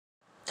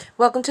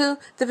Welcome to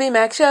the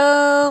VMAX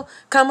Show.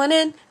 Come on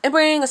in and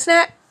bring a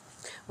snack.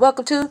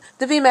 Welcome to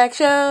the VMAX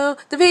Show.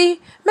 The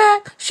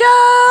VMAX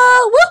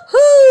Show.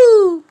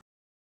 Woohoo!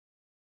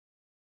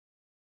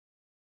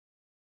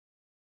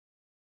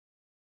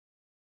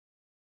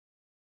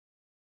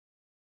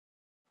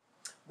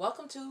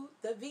 Welcome to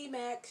the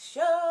VMAX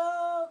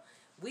Show.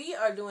 We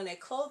are doing a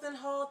clothing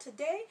haul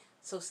today,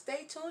 so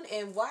stay tuned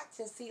and watch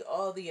and see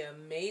all the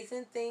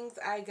amazing things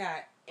I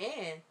got.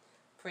 And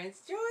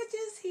Prince George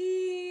is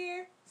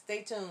here.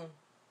 Stay tuned.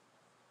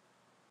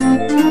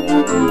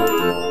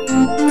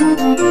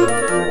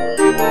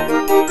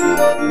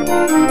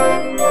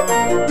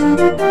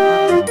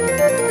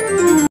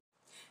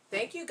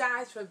 Thank you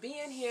guys for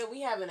being here.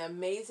 We have an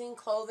amazing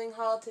clothing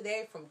haul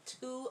today from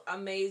two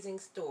amazing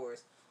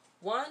stores.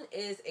 One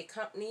is a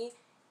company.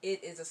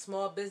 It is a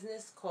small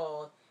business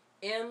called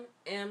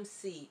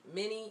MMC,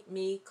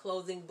 Minime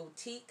Clothing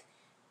Boutique,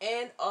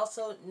 and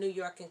also New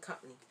York and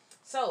Company.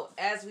 So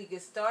as we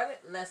get started,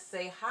 let's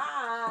say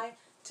hi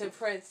to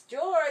Prince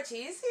George.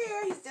 He's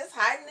here. He's just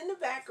hiding in the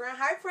background.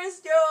 Hi,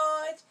 Prince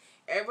George.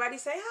 Everybody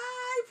say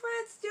hi,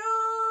 Prince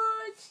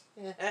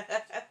George.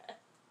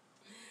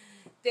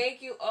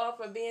 Thank you all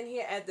for being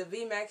here at the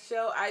VMAX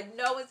Show. I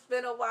know it's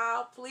been a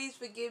while. Please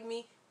forgive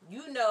me.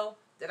 You know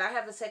that I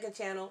have a second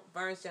channel,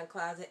 Burns Junk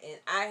Closet, and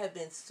I have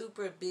been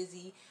super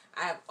busy.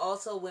 I have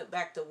also went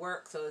back to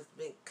work, so it's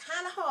been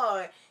kind of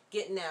hard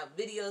getting out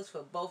videos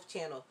for both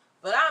channels.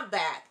 But I'm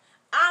back.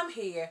 I'm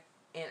here,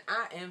 and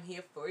I am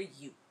here for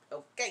you.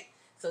 Okay?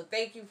 So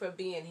thank you for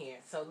being here.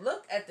 So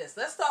look at this.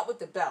 Let's start with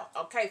the belt.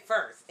 Okay,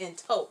 first, in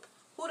taupe.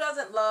 Who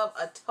doesn't love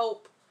a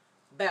taupe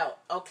belt?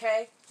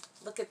 Okay?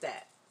 Look at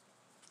that.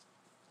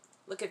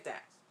 Look at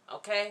that,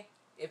 okay?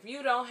 If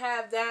you don't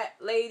have that,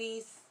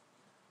 ladies,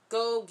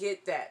 go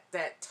get that.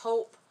 That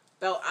taupe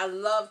belt. I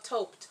love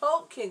taupe.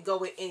 Taupe can go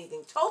with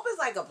anything. Taupe is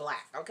like a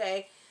black,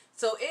 okay?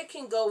 So it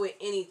can go with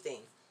anything.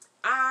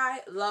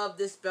 I love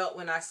this belt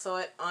when I saw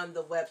it on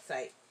the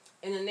website.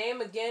 And the name,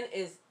 again,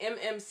 is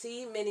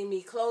MMC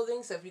Minime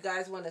Clothing. So if you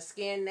guys want to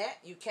scan that,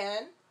 you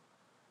can.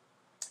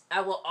 I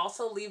will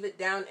also leave it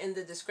down in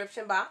the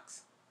description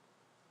box.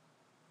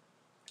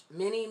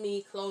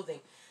 Minime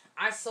Clothing.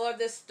 I saw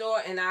this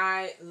store and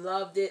I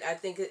loved it. I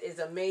think it is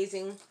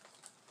amazing.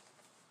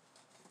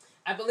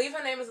 I believe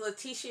her name is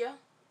Letitia.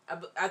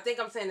 I think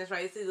I'm saying this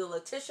right. It's either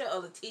Letitia or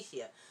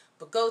Letitia.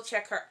 But go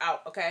check her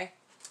out, okay?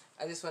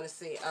 I just want to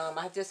see.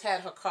 I just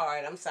had her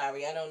card. I'm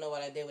sorry. I don't know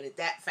what I did with it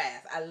that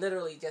fast. I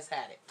literally just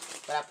had it.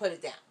 But I put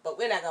it down. But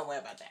we're not going to worry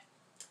about that.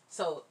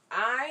 So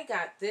I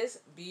got this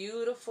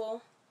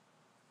beautiful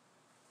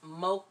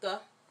Mocha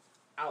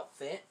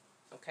outfit,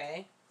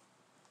 okay?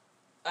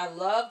 I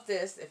love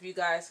this. If you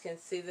guys can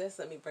see this,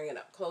 let me bring it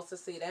up close to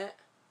see that.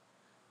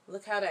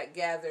 Look how that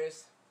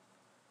gathers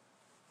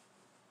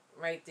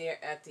right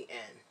there at the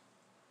end.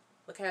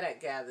 Look how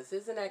that gathers.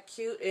 Isn't that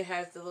cute? It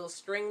has the little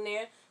string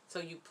there, so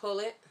you pull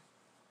it.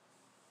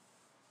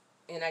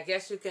 And I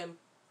guess you can,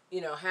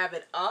 have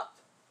it up.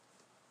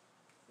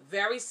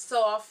 Very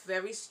soft,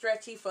 very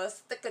stretchy for us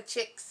thicker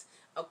chicks,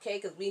 okay?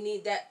 Because we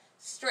need that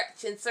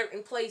stretch in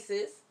certain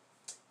places.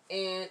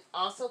 And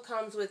also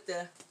comes with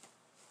the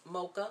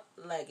Mocha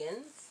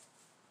leggings.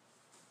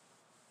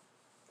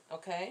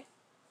 Okay.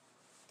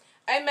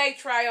 I may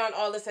try on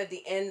all this at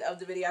the end of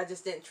the video. I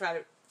just didn't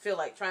feel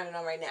like trying it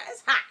on right now.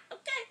 It's hot,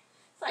 okay?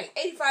 It's like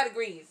 85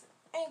 degrees.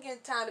 I ain't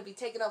getting time to be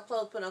taking off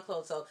clothes, putting on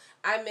clothes. So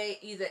I may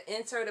either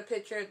insert a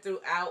picture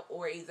throughout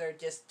or either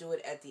just do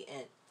it at the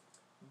end.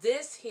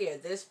 This here,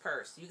 this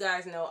purse. You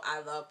guys know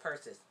I love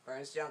purses.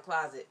 Burns Junk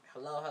Closet.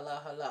 Hello, hello,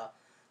 hello.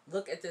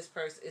 Look at this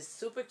purse. It's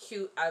super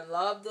cute. I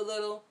love the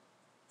little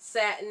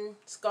satin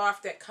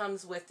scarf that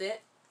comes with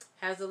it.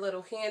 Has a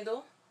little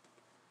handle.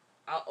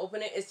 I'll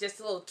open it. It's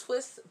just a little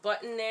twist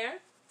button there.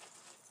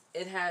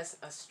 It has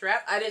a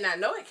strap. I did not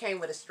know it came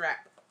with a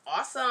strap.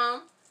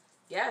 Awesome.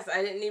 Yes,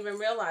 I didn't even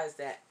realize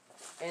that.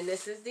 And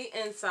this is the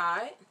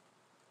inside.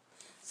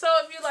 So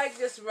if you like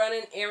just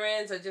running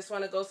errands or just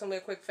want to go somewhere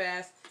quick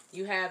fast,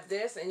 you have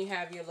this and you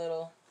have your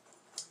little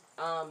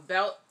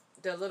belt,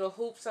 the little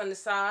hoops on the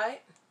side.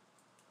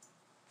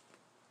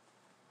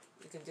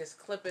 You can just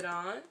clip it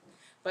on.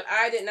 But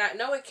I did not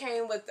know it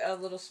came with a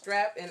little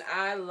strap, and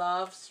I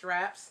love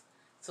straps.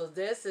 So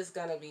this is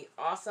going to be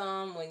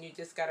awesome when you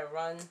just got to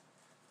run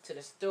to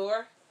the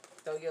store,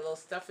 throw your little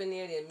stuff in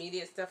there, the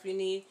immediate stuff you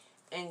need,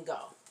 and go.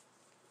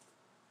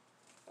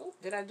 Oh,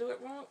 did I do it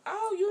wrong?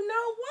 Oh, you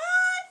know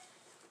what?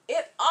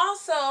 It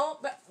also,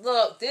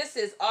 look, this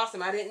is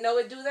awesome. I didn't know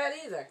it'd do that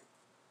either.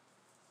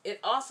 It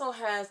also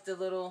has the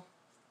little,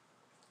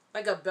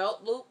 like a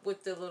belt loop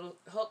with the little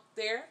hook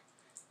there,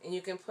 and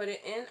you can put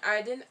it in.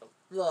 I didn't,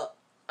 look.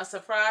 A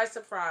surprise,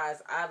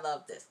 surprise. I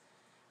love this.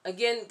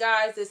 Again,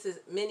 guys, this is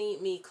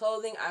Minime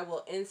Clothing. I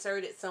will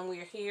insert it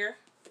somewhere here.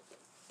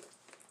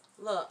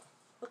 Look.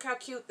 Look how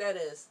cute that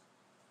is.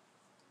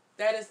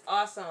 That is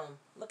awesome.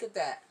 Look at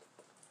that.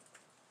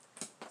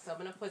 So I'm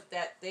going to put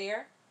that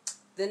there.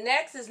 The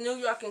next is New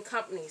York and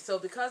Company. So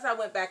because I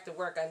went back to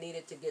work, I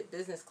needed to get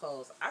business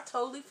clothes. I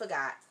totally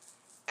forgot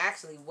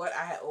actually what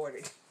I had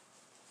ordered.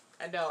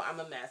 I know, I'm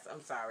a mess.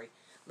 I'm sorry.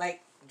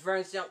 Like,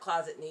 Vern's junk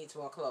closet needs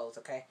more clothes,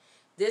 okay?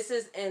 This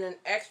is in an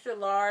extra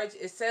large.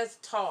 It says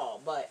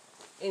tall, but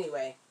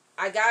anyway,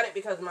 I got it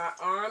because my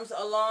arms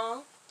are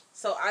long.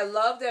 So I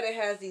love that it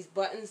has these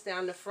buttons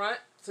down the front.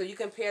 So you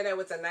can pair that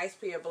with a nice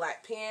pair of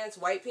black pants,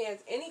 white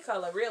pants, any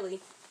color really.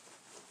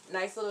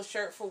 Nice little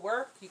shirt for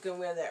work. You can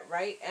wear that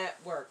right at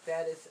work.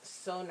 That is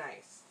so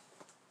nice.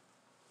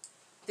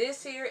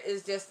 This here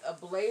is just a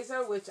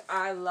blazer, which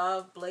I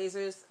love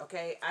blazers.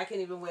 Okay, I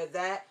can even wear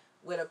that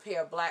with a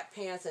pair of black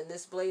pants and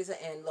this blazer.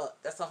 And look,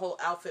 that's a whole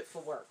outfit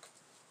for work.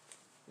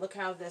 Look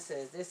how this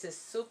is. This is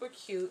super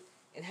cute.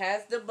 It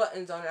has the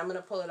buttons on it. I'm going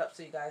to pull it up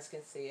so you guys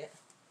can see it.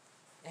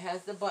 It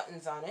has the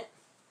buttons on it.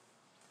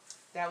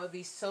 That would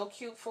be so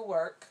cute for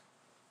work.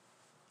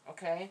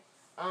 Okay.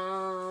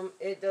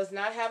 It does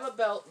not have a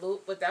belt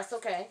loop, but that's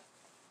okay.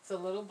 It's a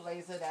little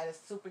blazer that is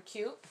super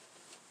cute.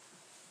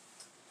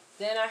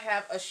 Then I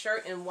have a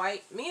shirt in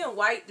white. Me and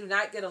white do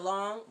not get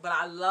along, but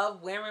I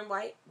love wearing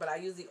white. But I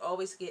usually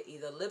always get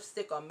either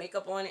lipstick or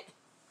makeup on it.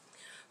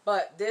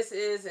 But this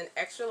is an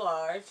extra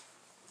large.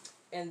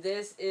 And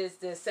this is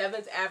the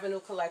 7th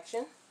Avenue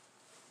collection.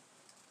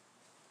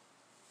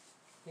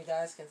 You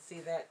guys can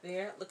see that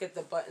there. Look at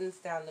the buttons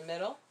down the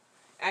middle.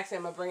 Actually,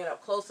 I'm going to bring it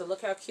up closer.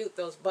 Look how cute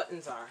those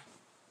buttons are.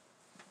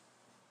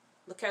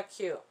 Look how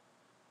cute.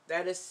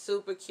 That is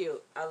super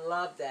cute. I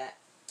love that.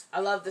 I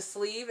love the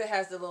sleeve. It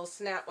has the little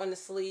snap on the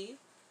sleeve.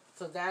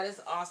 So that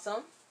is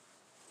awesome.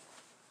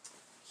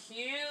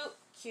 Cute,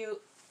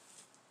 cute.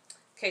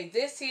 Okay,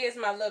 this here is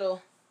my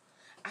little,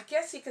 I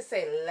guess you could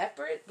say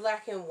leopard,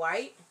 black and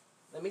white.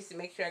 Let me see,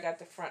 make sure I got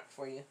the front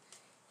for you.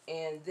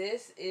 And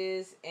this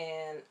is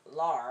an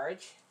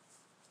large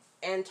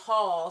and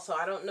tall, so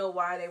I don't know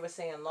why they were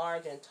saying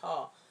large and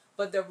tall.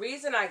 But the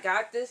reason I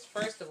got this,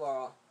 first of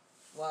all,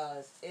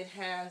 was it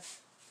has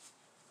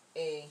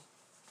a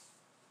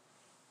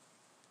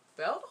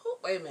belt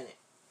hoop. Wait a minute.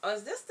 Oh,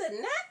 is this the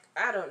neck?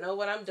 I don't know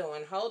what I'm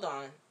doing. Hold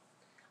on.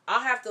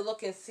 I'll have to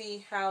look and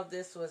see how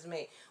this was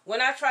made.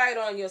 When I try it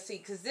on, you'll see.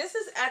 Because this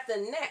is at the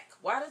neck.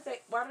 Why do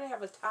they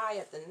have a tie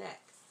at the neck?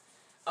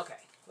 Okay,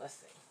 let's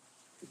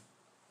see.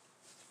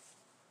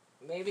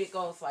 Maybe it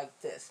goes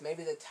like this.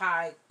 Maybe the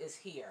tie is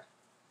here.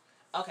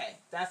 Okay,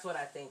 that's what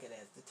I think it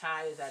is. The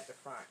tie is at the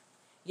front.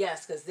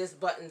 Yes, because this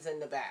button's in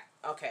the back.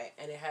 Okay,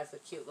 and it has the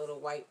cute little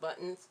white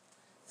buttons.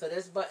 So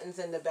this button's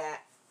in the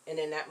back, and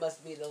then that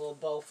must be the little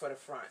bow for the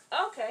front.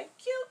 Okay,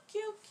 cute,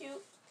 cute,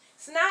 cute.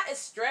 It's not as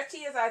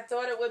stretchy as I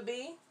thought it would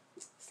be.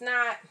 It's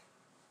not,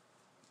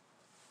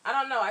 I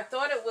don't know. I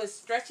thought it was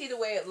stretchy the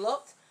way it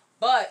looked,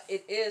 but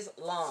it is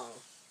long.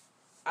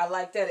 I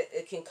like that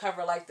it can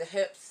cover like the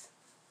hips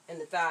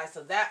and the thighs,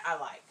 so that I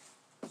like.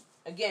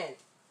 Again,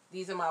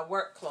 these are my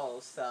work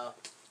clothes, so.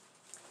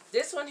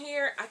 This one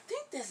here, I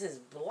think this is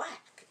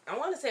black. I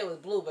want to say it was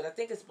blue, but I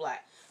think it's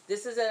black.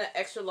 This is an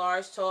extra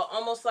large tall,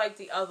 almost like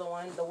the other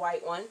one, the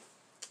white one.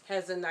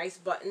 Has the nice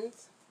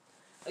buttons.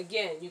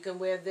 Again, you can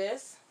wear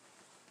this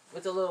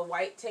with a little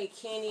white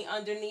tankini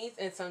underneath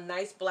and some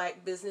nice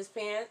black business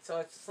pants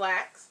or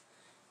slacks,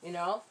 you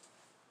know.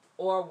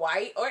 Or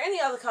white, or any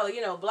other color.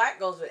 You know, black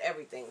goes with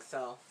everything,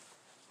 so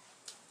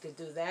you could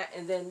do that.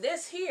 And then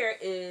this here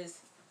is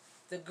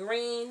the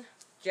green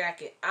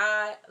jacket.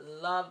 I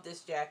love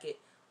this jacket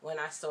when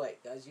I saw it,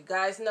 because you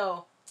guys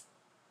know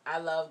I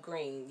love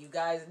green. You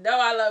guys know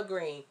I love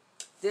green.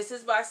 This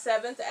is by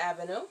 7th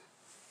Avenue.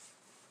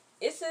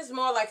 This is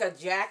more like a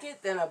jacket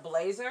than a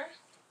blazer,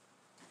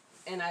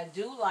 and I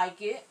do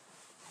like it.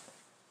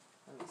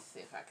 Let me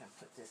see if I can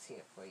put this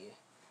here for you.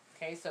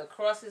 Okay, so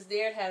crosses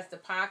there. It has the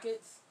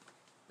pockets.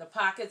 The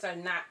pockets are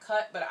not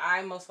cut, but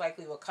I most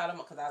likely will cut them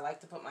because I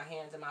like to put my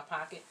hands in my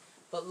pocket.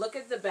 But look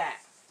at the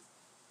back.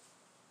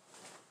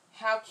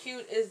 How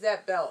cute is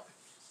that belt?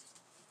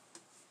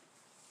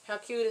 How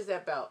cute is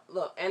that belt?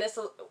 Look, and it's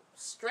a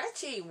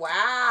stretchy.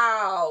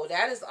 Wow,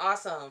 that is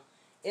awesome.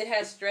 It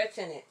has stretch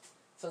in it.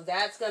 So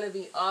that's going to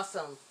be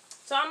awesome.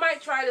 So I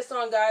might try this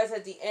on, guys,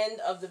 at the end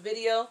of the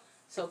video.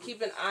 So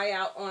keep an eye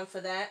out on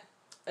for that.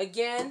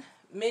 Again,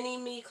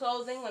 Minime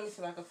Clothing. Let me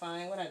see if I can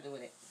find what I do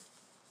with it.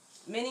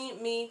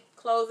 Minime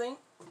Clothing,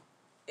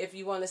 if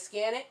you want to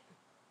scan it.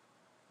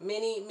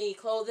 Minime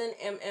Clothing,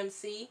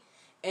 MMC,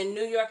 and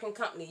New York and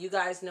Company. You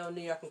guys know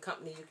New York and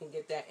Company. You can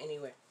get that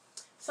anywhere.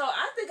 So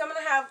I think I'm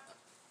going to have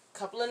a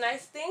couple of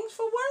nice things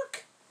for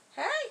work.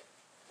 Hey,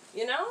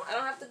 you know, I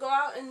don't have to go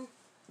out and,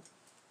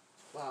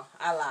 well,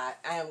 I lied.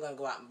 I am going to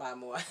go out and buy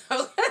more. I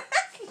was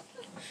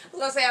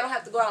going to say I don't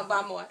have to go out and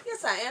buy more.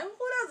 Yes, I am.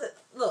 Who does it?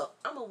 Look,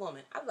 I'm a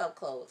woman. I love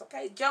clothes,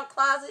 okay? Junk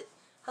closet.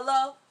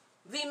 Hello?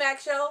 VMAX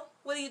show.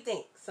 What do you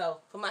think? So,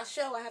 for my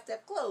show, I have to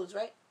have clothes,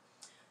 right?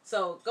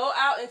 So, go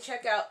out and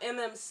check out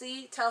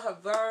MMC. Tell her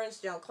Vern's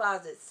Junk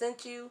Closet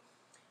sent you.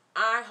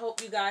 I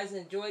hope you guys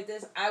enjoyed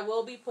this. I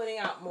will be putting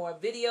out more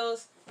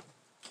videos.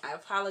 I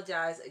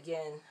apologize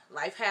again.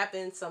 Life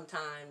happens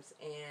sometimes.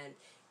 And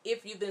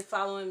if you've been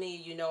following me,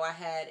 you know I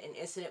had an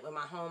incident with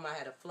my home. I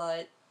had a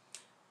flood.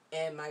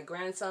 And my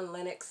grandson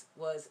Lennox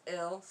was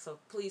ill. So,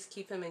 please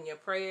keep him in your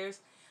prayers.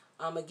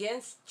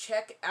 Again,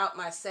 check out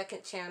my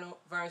second channel,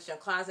 Vern's Junk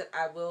Closet.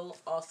 I will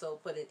also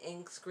put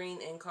an screen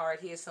card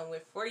here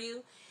somewhere for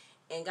you.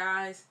 And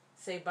guys,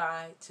 say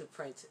bye to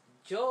Prince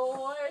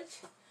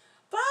George.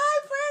 Bye,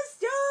 Prince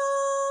George.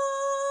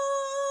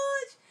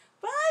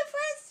 Bye,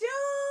 Prince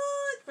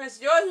George. Prince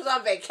George was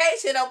on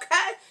vacation,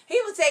 okay? He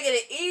was taking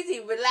it easy,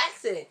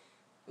 relaxing.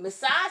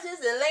 Massages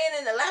and laying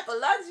in the lap of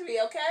luxury,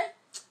 okay?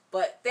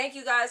 But thank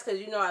you guys, because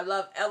you know I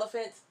love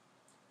elephants.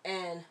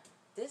 And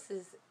this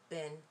has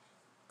been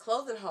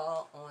Clothing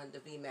Haul on the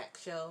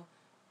VMAX Show.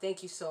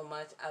 Thank you so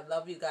much. I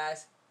love you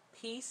guys.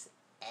 Peace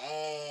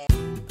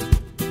and...